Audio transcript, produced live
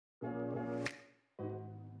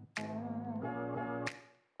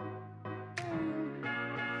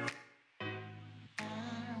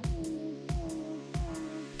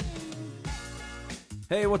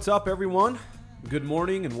Hey, what's up, everyone? Good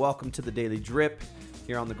morning and welcome to the Daily Drip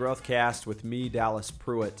here on the Growthcast with me, Dallas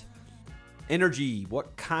Pruitt. Energy.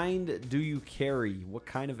 What kind do you carry? What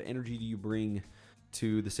kind of energy do you bring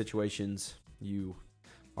to the situations you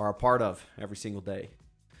are a part of every single day?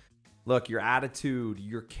 Look, your attitude,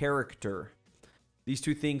 your character, these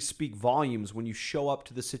two things speak volumes when you show up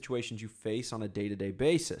to the situations you face on a day-to-day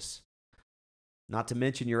basis. Not to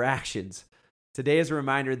mention your actions. Today is a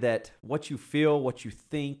reminder that what you feel, what you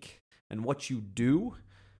think, and what you do,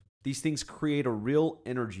 these things create a real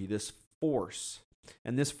energy, this force.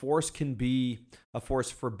 And this force can be a force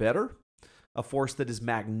for better, a force that is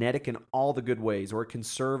magnetic in all the good ways, or it can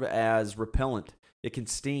serve as repellent. It can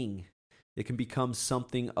sting. It can become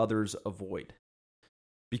something others avoid.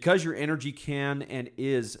 Because your energy can and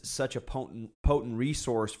is such a potent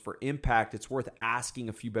resource for impact, it's worth asking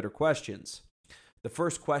a few better questions. The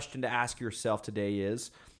first question to ask yourself today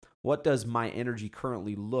is, what does my energy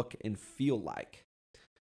currently look and feel like?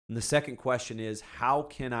 And the second question is, how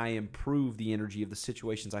can I improve the energy of the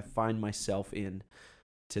situations I find myself in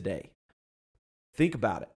today? Think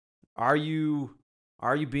about it. Are you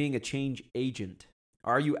being a change agent?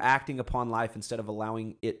 Are you acting upon life instead of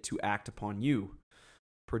allowing it to act upon you?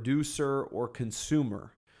 Producer or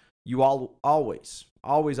consumer? You always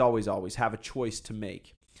have a choice to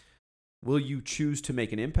make. Will you choose to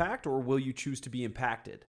make an impact or will you choose to be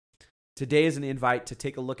impacted? Today is an invite to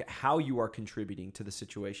take a look at how you are contributing to the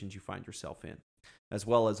situations you find yourself in, as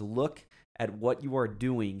well as look at what you are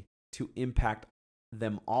doing to impact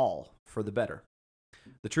them all for the better.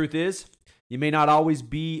 The truth is, you may not always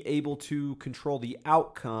be able to control the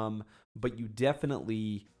outcome, but you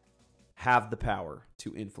definitely have the power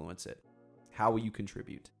to influence it. How will you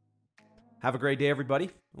contribute? Have a great day, everybody.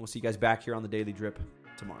 And we'll see you guys back here on the Daily Drip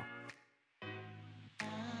tomorrow.